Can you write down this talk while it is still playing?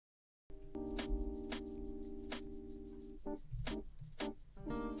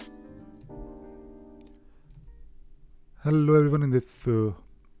Hello, everyone. In this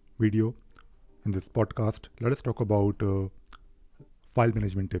video, in this podcast, let us talk about file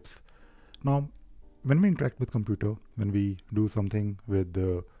management tips. Now, when we interact with computer, when we do something with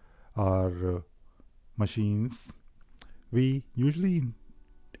our machines, we usually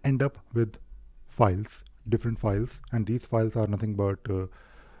end up with files, different files, and these files are nothing but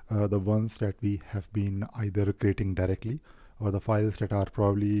the ones that we have been either creating directly or the files that are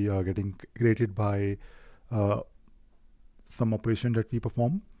probably getting created by uh, some operation that we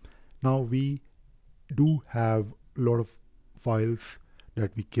perform. Now we do have a lot of files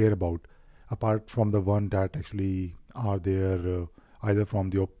that we care about, apart from the one that actually are there either from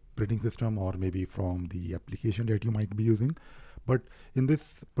the operating system or maybe from the application that you might be using. But in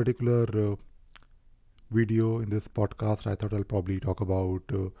this particular video, in this podcast, I thought I'll probably talk about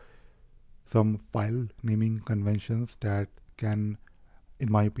some file naming conventions that can, in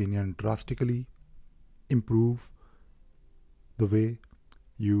my opinion, drastically improve the way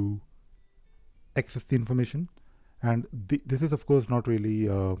you access the information. And this is, of course, not really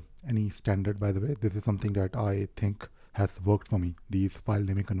any standard, by the way. This is something that I think has worked for me, these file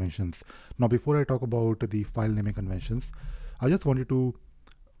naming conventions. Now, before I talk about the file naming conventions, I just wanted to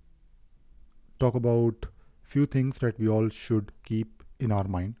talk about few things that we all should keep in our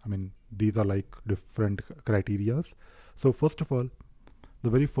mind. I mean, these are like different criterias. So, first of all,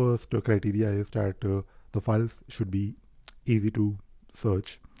 the very first criteria is that the files should be easy to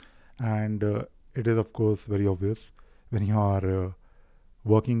search, and it is, of course, very obvious when you are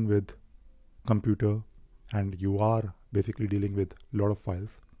working with computer and you are basically dealing with a lot of files,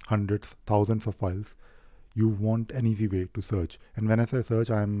 hundreds, thousands of files. You want an easy way to search, and when I say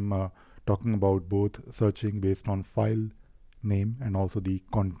search, I'm talking about both searching based on file name and also the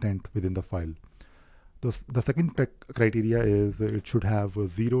content within the file. The second criteria is it should have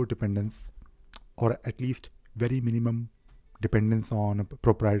zero dependence, or at least very minimum dependence on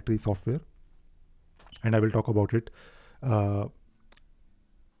proprietary software, and I will talk about it uh,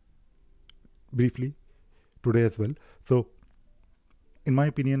 briefly today as well. So, in my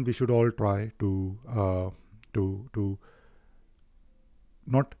opinion, we should all try to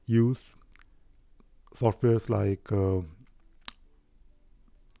not use softwares like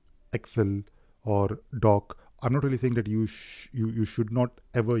Excel or Doc. I'm not really saying that you should not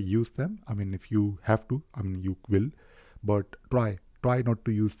ever use them. I mean, if you have to, I mean, you will, but try not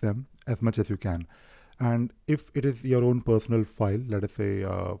to use them as much as you can. And if it is your own personal file, let us say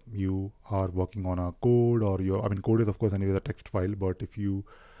you are working on a code, or your, I mean, code is of course anyway a text file, but if you're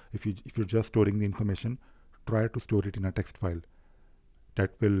just storing the information, try to store it in a text file.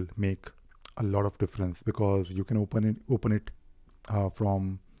 That will make a lot of difference, because you can open it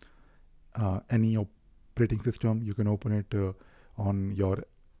from any operating system. You can open it on your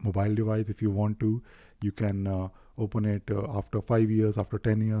mobile device if you want to. You can open it after 5 years, after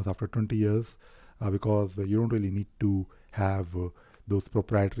 10 years, after 20 years, because you don't really need to have those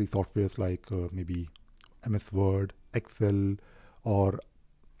proprietary softwares like maybe MS Word, Excel, or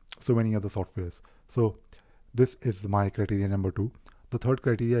so many other softwares. So this is my criteria number two. The third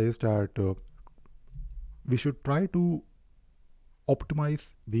criteria is that we should try to optimize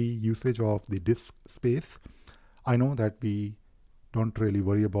the usage of the disk space. I know that we don't really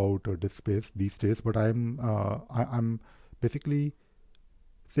worry about disk space these days, but I'm basically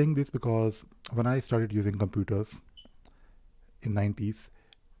saying this because when I started using computers in 90s,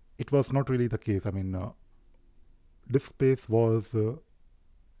 it was not really the case. I mean, disk space was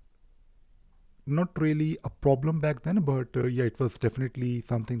not really a problem back then, but yeah, it was definitely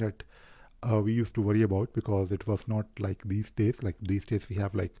something that we used to worry about, because it was not like these days. Like these days, we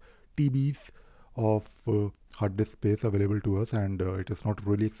have like TBs of hard disk space available to us, and it is not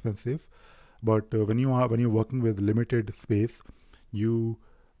really expensive. But when you're working with limited space, you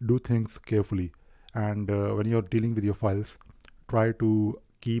do things carefully, and when you're dealing with your files, try to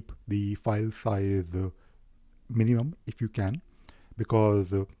keep the file size minimum if you can,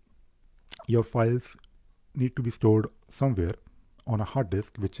 because your files need to be stored somewhere on a hard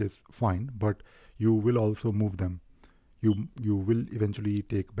disk, which is fine, but you will also move them. You will eventually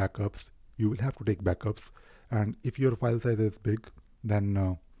take backups. You will have to take backups, and if your file size is big,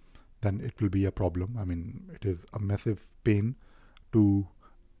 then it will be a problem. I mean, it is a massive pain to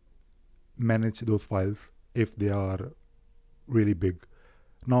manage those files if they are really big.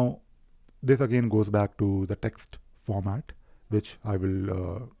 Now, this again goes back to the text format, which I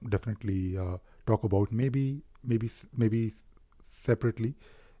will definitely talk about, maybe separately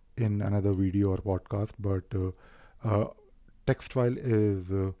in another video or podcast. But uh, text file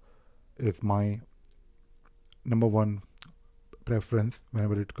is my number one preference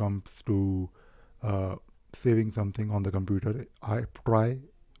whenever it comes to uh, saving something on the computer, I try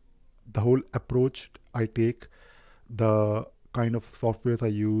the whole approach I take, the kind of softwares I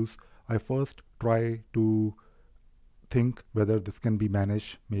use. I first try to think whether this can be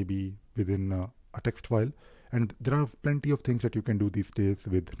managed maybe within a text file. And there are plenty of things that you can do these days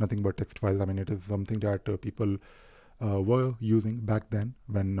with nothing but text files. I mean, it is something that people were using back then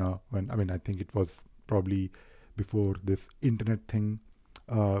when I mean, I think it was probably before this internet thing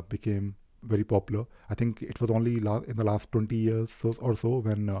became very popular. I think it was only in the last 20 years or so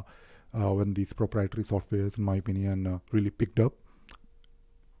when these proprietary softwares, in my opinion, really picked up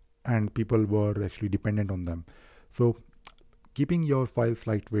and people were actually dependent on them. So keeping your files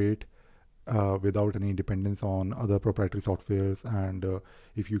lightweight without any dependence on other proprietary softwares, and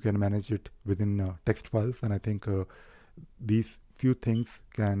if you can manage it within text files, then I think these few things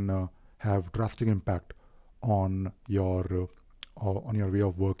can have drastic impact on your way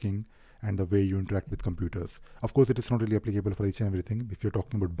of working and the way you interact with computers. Of course, it is not really applicable for each and everything. If you're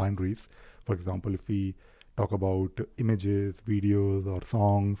talking about binaries, for example, if we talk about images, videos, or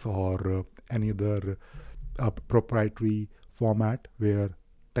songs, or any other proprietary format where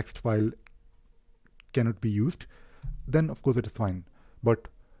text file cannot be used, then of course it is fine. But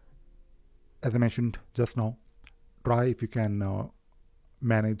as I mentioned just now, try if you can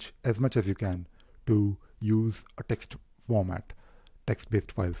manage as much as you can to use a text format,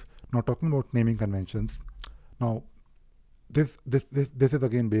 text-based files. Now, talking about naming conventions, now this is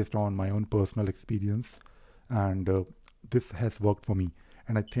again based on my own personal experience, and this has worked for me.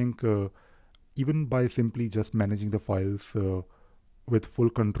 And I think even by simply just managing the files with full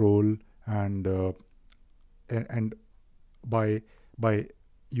control and by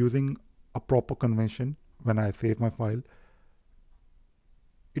using a proper convention when I save my file,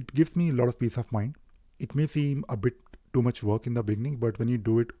 it gives me a lot of peace of mind. It may seem a bit too much work in the beginning, but when you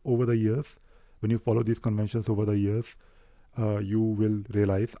do it over the years, when you follow these conventions over the years, you will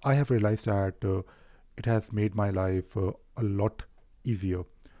realize, I have realized that it has made my life a lot easier.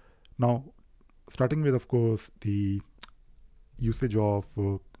 Now, starting with, of course, the usage of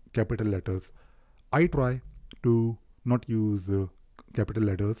capital letters, I try to not use capital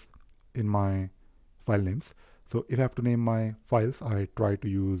letters in my file names. So if I have to name my files, I try to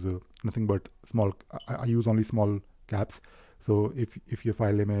use nothing but small. I use only small caps. So if your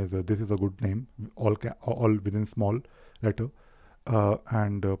file name is this is a good name, all within small letter,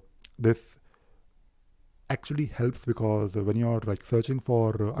 and this actually helps because when you're like searching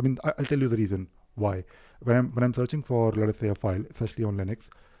for, I mean, I'll tell you the reason why. When I'm searching for, let us say, a file, especially on Linux,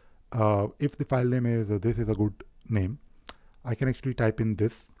 if the file name is this is a good name, I can actually type in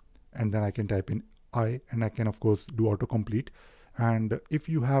this, and then I can type in and I can of course do autocomplete. And if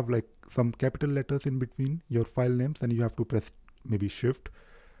you have like some capital letters in between your file names, then you have to press maybe shift,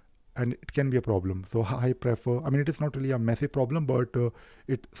 and it can be a problem. So I prefer, I mean, it is not really a massive problem, but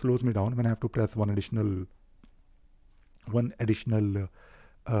it slows me down when I have to press one additional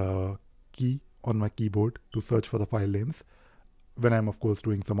key on my keyboard to search for the file names, when I'm of course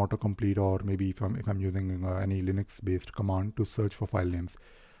doing some autocomplete, or maybe if I'm using any Linux based command to search for file names.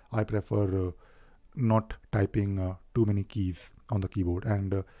 I prefer not typing too many keys on the keyboard,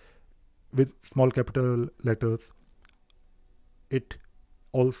 and with small capital letters, it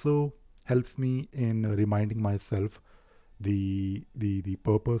also helps me in reminding myself the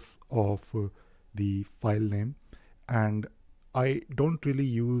purpose of the file name. And I don't really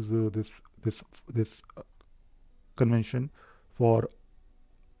use this convention for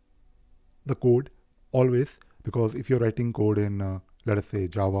the code always, because if you're writing code in let us say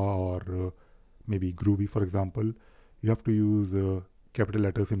Java or maybe Groovy, for example, you have to use capital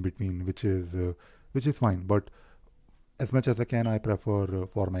letters in between, which is fine. But as much as I can, I prefer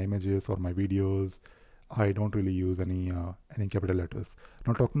for my images or my videos, I don't really use any capital letters.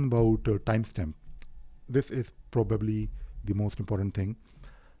 Now, talking about timestamp, this is probably the most important thing.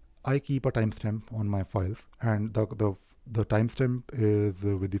 I keep a timestamp on my files, and the timestamp is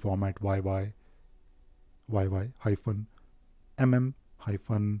with the format YY hyphen mm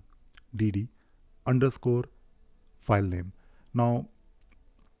hyphen dd underscore file name. Now,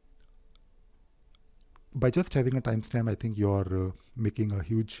 by just having a timestamp, I think you're making a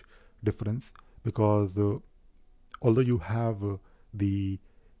huge difference, because although you have the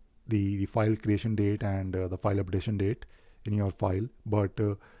file creation date and the file updation date in your file, but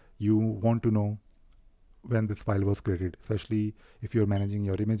you want to know when this file was created, especially if you're managing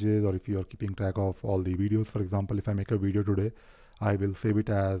your images or if you're keeping track of all the videos. For example, if I make a video today, I will save it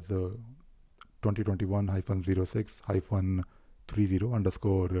as 2021-06-30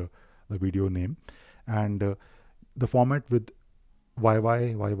 underscore the video name, and the format with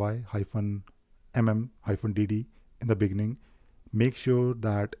YY hyphen mm-dd in the beginning, make sure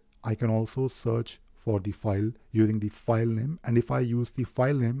that I can also search for the file using the file name. And if I use the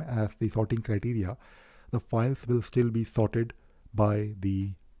file name as the sorting criteria, the files will still be sorted by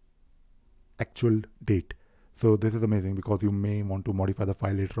the actual date. So this is amazing because you may want to modify the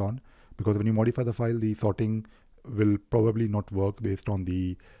file later on, because when you modify the file, the sorting will probably not work based on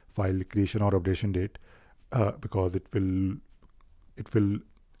the file creation or updation date, because it will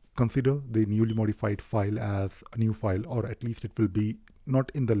consider the newly modified file as a new file, or at least it will be not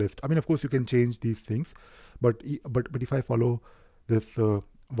in the list. I mean, of course, you can change these things, but if I follow this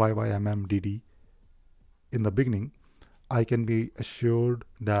YYMMDD in the beginning, I can be assured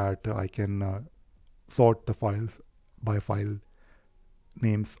that I can sort the files by file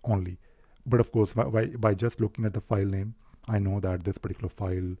names only. But of course, by just looking at the file name, I know that this particular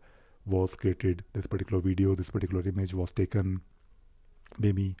file was created, this particular video, this particular image was taken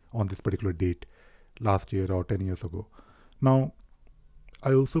maybe on this particular date last year or 10 years ago. Now,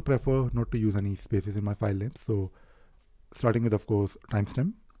 I also prefer not to use any spaces in my file names. So starting with, of course,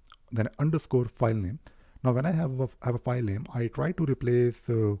 timestamp, then underscore file name. Now, when I have a file name, I try to replace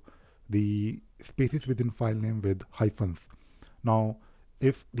the spaces within file name with hyphens. Now,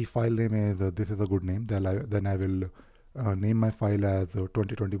 if the file name is this is a good name, then I will name my file as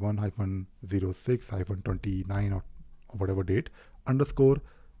 2021-06-29 or whatever date, underscore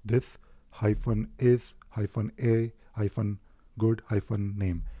this hyphen is hyphen a hyphen good hyphen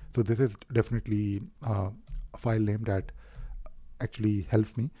name. So this is definitely a file name that actually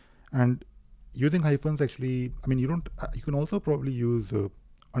helps me. And using hyphens, actually, I mean, you can also probably use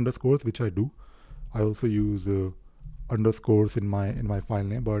underscores, which I do. I also use underscores in my file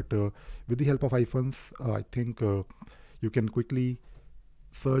name, but with the help of hyphens, I think you can quickly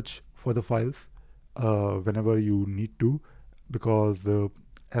search for the files whenever you need to, because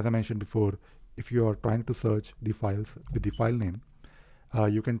as I mentioned before, if you are trying to search the files with the file name,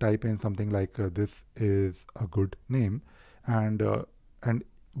 you can type in something like this is a good name, and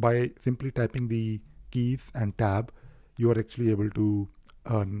by simply typing the keys and tab, you are actually able to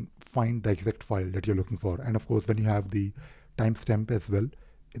find the exact file that you're looking for. And of course, when you have the timestamp as well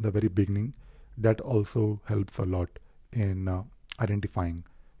in the very beginning, that also helps a lot in identifying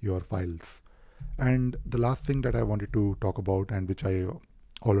your files. And the last thing that I wanted to talk about, and which I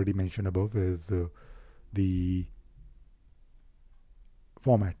already mentioned above, is the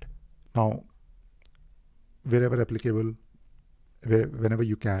format. Now, wherever applicable, whenever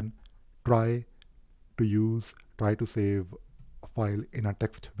you can, try to save a file in a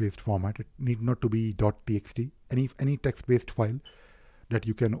text-based format. It need not to be .txt. Any text-based file that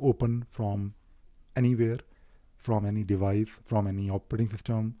you can open from anywhere, from any device, from any operating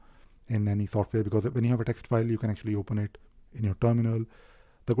system, in any software, because when you have a text file, you can actually open it in your terminal.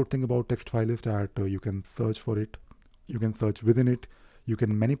 The good thing about text file is that you can search for it, you can search within it, you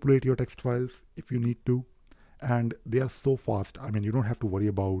can manipulate your text files if you need to, and they are so fast. I mean, you don't have to worry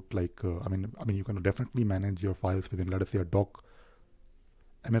about I mean, you can definitely manage your files within, let us say, a doc,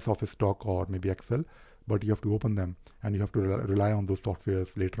 MS Office doc, or maybe Excel, but you have to open them, and you have to rely on those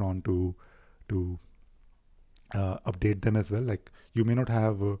softwares later on to update them as well. Like, you may not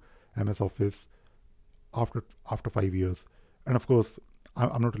have MS Office after 5 years, and of course,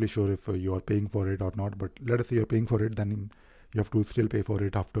 I'm not really sure if you are paying for it or not, but let us say you're paying for it, then you have to still pay for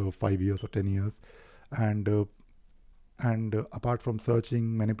it after 5 years or 10 years. And apart from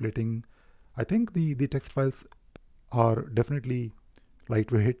searching, manipulating, I think the text files are definitely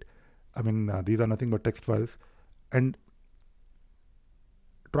lightweight. I mean, these are nothing but text files, and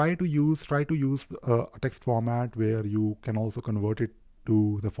try to use a text format where you can also convert it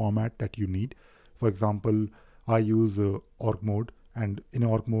to the format that you need. For example, I use org mode, and in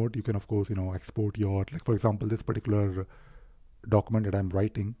org mode, you can of course export your, like, for example, this particular document that I'm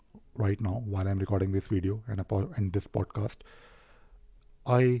writing right now while I'm recording this video and this podcast,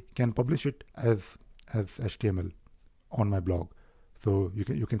 I can publish it as HTML on my blog. So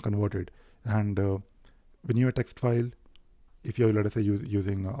you can convert it, and when you have a text file, if you're, let us say,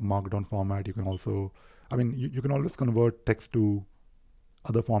 using a markdown format, you can also, I mean, you can always convert text to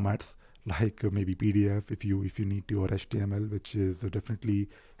other formats, like maybe PDF if you need to, or HTML, which is definitely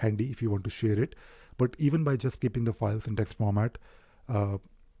handy if you want to share it. But even by just keeping the files in text format, for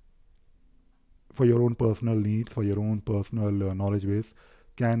your own personal needs, for your own personal knowledge base,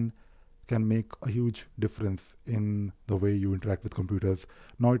 can make a huge difference in the way you interact with computers.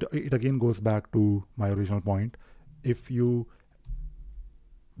 Now, it again goes back to my original point. If you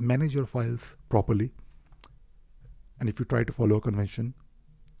manage your files properly, and if you try to follow a convention,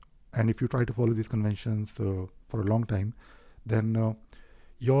 and if you try to follow these conventions for a long time, then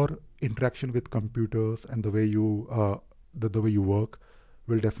your interaction with computers and the way the way you work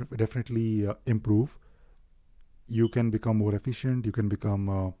will definitely improve. You can become more efficient, you can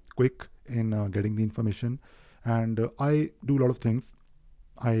become quick in getting the information. And I do a lot of things.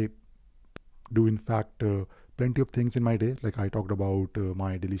 I do, in fact, plenty of things in my day. Like I talked about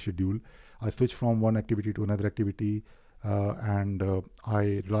my daily schedule. I switch from one activity to another activity, and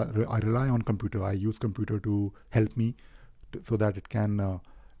I rely on computer. I use computer to help me so that it can uh,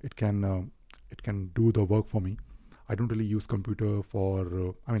 it can do the work for me. I don't really use computer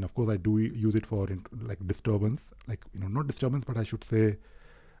for. I mean, of course, I do use it for like disturbance, like not disturbance, but I should say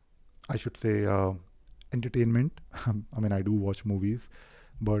entertainment. I mean, I do watch movies,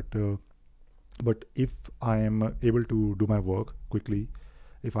 but if I am able to do my work quickly,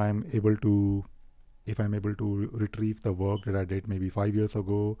 if I am able to if I'm able to retrieve the work that I did maybe 5 years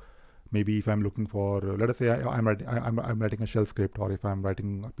ago, maybe if I'm looking for, let us say I'm writing a shell script, or if I'm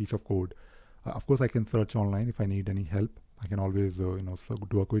writing a piece of code, of course I can search online if I need any help. I can always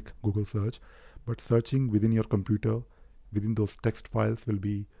do a quick Google search. But searching within your computer, within those text files, will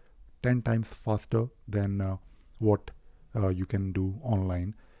be 10 times faster than what you can do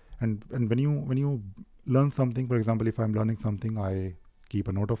online. And when you learn something, for example, if I'm learning something, I keep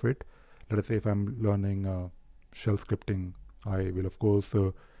a note of it. Let us say if I'm learning shell scripting, I will of course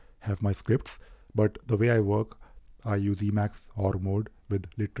have my scripts. But the way I work, I use Emacs or mode with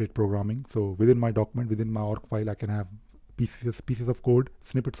literate programming. So within my document, within my org file, I can have pieces of code,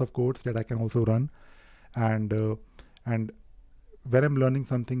 snippets of codes that I can also run. And uh, and when I'm learning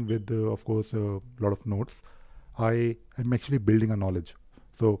something with, of course, a lot of notes, I am actually building a knowledge.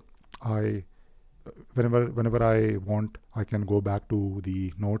 So I whenever I want, I can go back to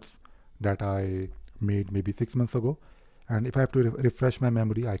the notes that I made maybe 6 months ago, and if I have to refresh my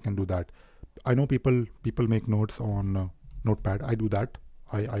memory, I can do that. I know people make notes on Notepad. I do that.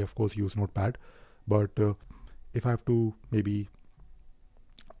 I of course use Notepad, but if I have to maybe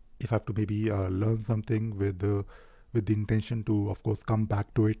learn something with the intention to, of course, come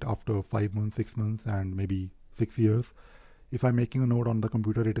back to it after 5 months, 6 months, and maybe 6 years. If I'm making a note on the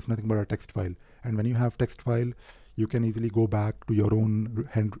computer, it is nothing but a text file. And when you have text file, you can easily go back to your own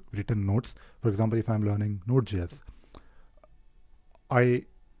handwritten notes. For example, if I'm learning Node.js, I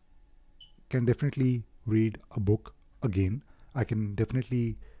can definitely read a book again. I can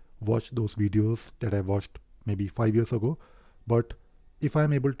definitely watch those videos that I watched maybe 5 years ago. But if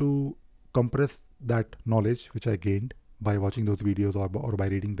I'm able to compress that knowledge which I gained by watching those videos, or by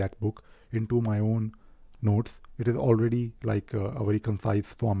reading that book, into my own notes, it is already like a very concise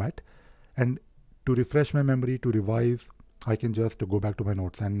format. And to refresh my memory, to revise, I can just go back to my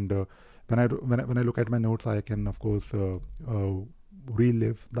notes. And when I look at my notes, I can of course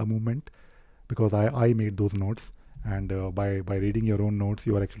relive the moment, because I made those notes. And by reading your own notes,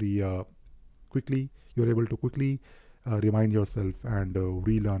 you are actually you're able to quickly remind yourself and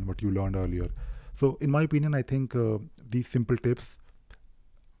relearn what you learned earlier. So in my opinion, I think these simple tips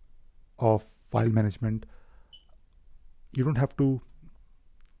of file management, you don't have to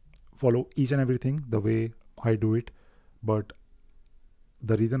follow each and everything the way I do it. But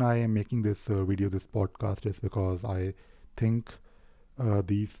the reason I am making this video, this podcast, is because I think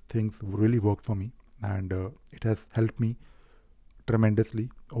these things really worked for me, and it has helped me tremendously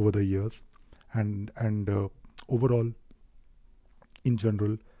over the years. And overall, in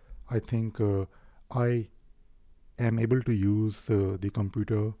general, I think I am able to use the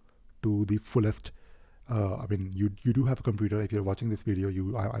computer to the fullest. I mean, you do have a computer. If you're watching this video,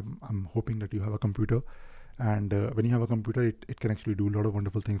 I'm hoping that you have a computer. And when you have a computer, it can actually do a lot of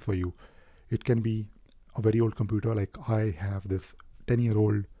wonderful things for you. It can be a very old computer, like I have this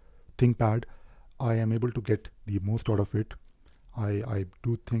 10-year-old ThinkPad. I am able to get the most out of it. I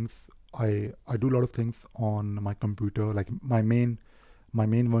do things. I do a lot of things on my computer. Like my main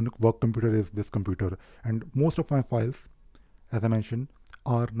work computer is this computer, and most of my files, as I mentioned,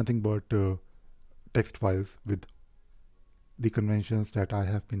 are nothing but text files with the conventions that I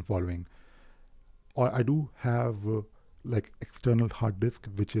have been following. Or I do have like external hard disk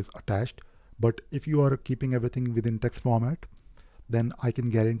which is attached. But if you are keeping everything within text format, then I can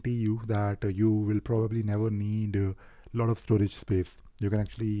guarantee you that you will probably never need a lot of storage space. You can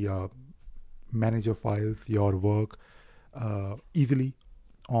actually manage your files, your work easily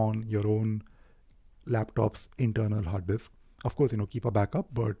on your own laptop's internal hard disk. Of course, keep a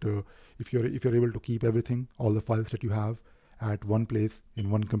backup, but if you're able to keep everything, all the files that you have, at one place in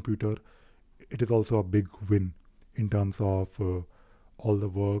one computer, it is also a big win in terms of all the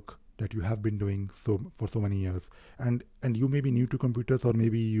work that you have been doing for so many years. And you may be new to computers, or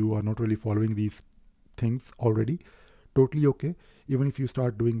maybe you are not really following these things already. totally okay. Even if you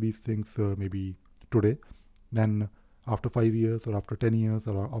start doing these things maybe today, then after 5 years or after 10 years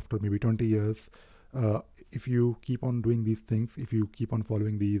or after maybe 20 years, uh, if you keep on doing these things, if you keep on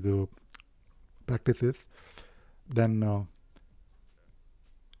following these practices, then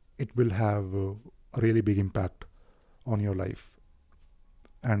it will have a really big impact on your life.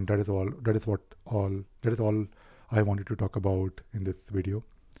 And that is all. That is all I wanted to talk about in this video,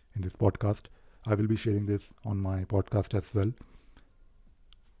 in this podcast. I will be sharing this on my podcast as well.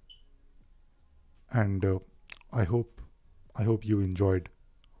 And I hope you enjoyed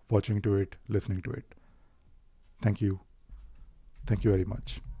watching to it, listening to it. Thank you. Thank you very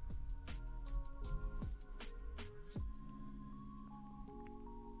much.